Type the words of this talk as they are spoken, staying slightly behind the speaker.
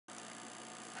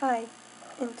Hi,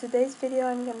 in today's video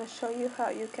I'm going to show you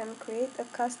how you can create a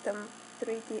custom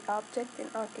 3D object in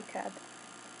ArchiCAD.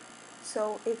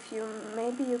 So if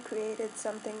maybe you created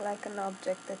something like an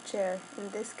object, a chair. In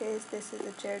this case this is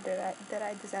a chair that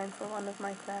I designed for one of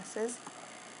my classes,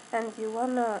 and you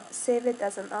want to save it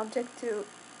as an object to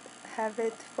have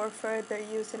it for further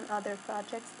use in other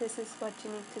projects. This is what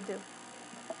you need to do.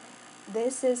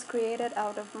 This is created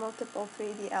out of multiple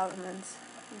 3D elements.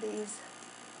 These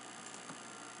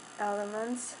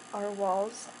elements are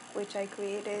walls, which I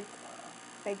created.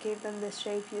 I gave them this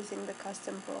shape using the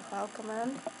custom profile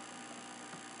command,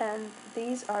 and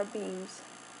these are beams.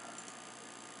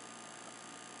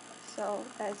 So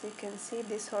as you can see,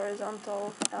 these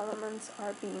horizontal elements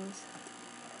are beams.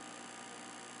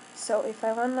 So if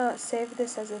I want to save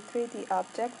this as a 3D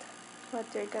object, what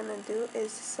you're gonna do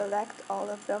is select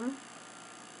all of them.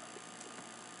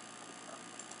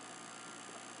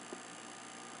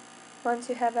 Once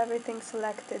you have everything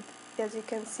selected, as you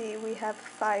can see we have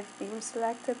 5 beams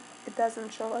selected. It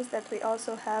doesn't show us that we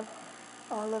also have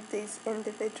all of these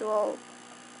individual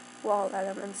wall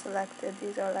elements selected.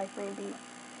 These are like maybe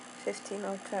 15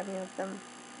 or 20 of them.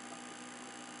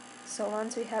 So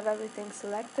once we have everything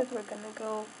selected, we're gonna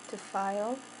go to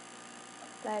File,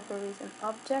 Libraries and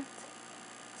Object,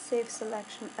 Save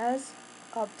Selection as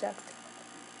Object.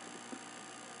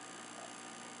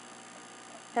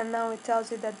 And now it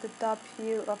tells you that the top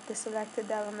view of the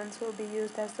selected elements will be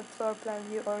used as the floor plan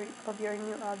view of your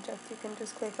new object. You can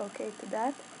just click OK to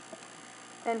that.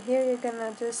 And here you're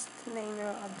gonna just name your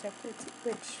object,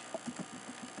 which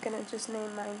I'm gonna just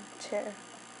name mine chair.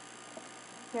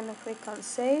 I'm gonna click on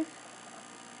Save.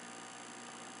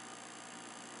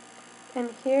 And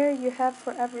here you have,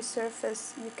 for every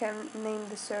surface, you can name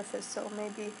the surface. So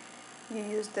maybe you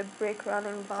use the brick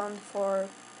running bond for,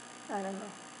 I don't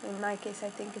know, in my case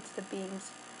I think it's the beams,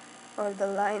 or the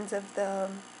lines of the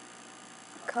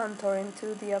contour in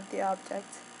 2D of the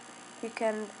object. You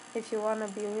can, if you want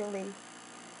to be really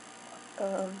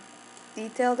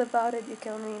detailed about it, you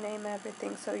can rename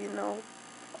everything so you know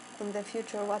in the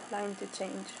future what line to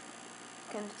change. You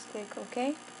can just click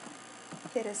OK,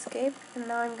 hit escape, and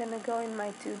now I'm going to go in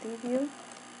my 2D view,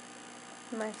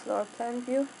 my floor plan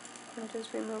view. I'm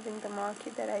just removing the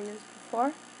marquee that I used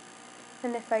before.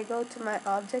 And if I go to my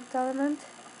object element,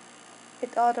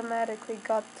 it automatically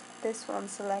got this one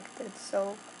selected.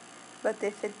 So, but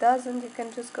if it doesn't, you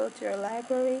can just go to your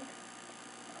library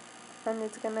and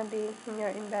it's gonna be in your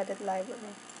embedded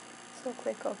library. So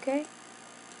click OK,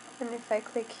 and if I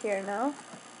click here now,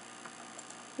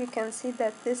 you can see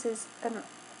that this is a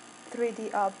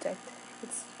 3D object.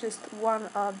 It's just one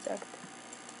object.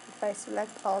 If I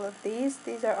select all of these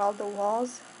are all the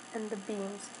walls and the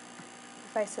beams.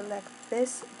 If I select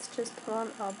this, it's just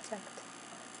one object.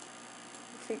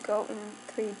 If we go in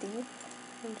 3D,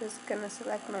 I'm just gonna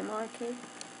select my marquee,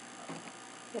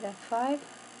 hit F5.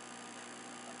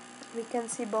 We can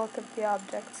see both of the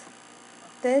objects.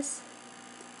 This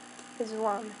is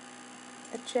one,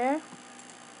 a chair,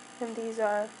 and these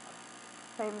are,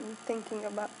 I'm thinking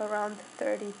about around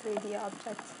 30 3D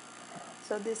objects.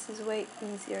 So this is way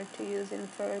easier to use in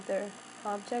further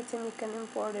objects, and you can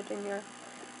import it in your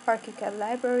ArchiCAD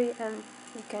library, and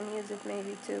you can use it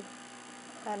maybe to,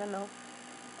 I don't know,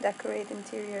 decorate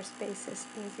interior spaces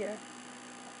easier.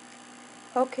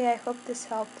 Okay, I hope this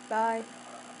helped. Bye.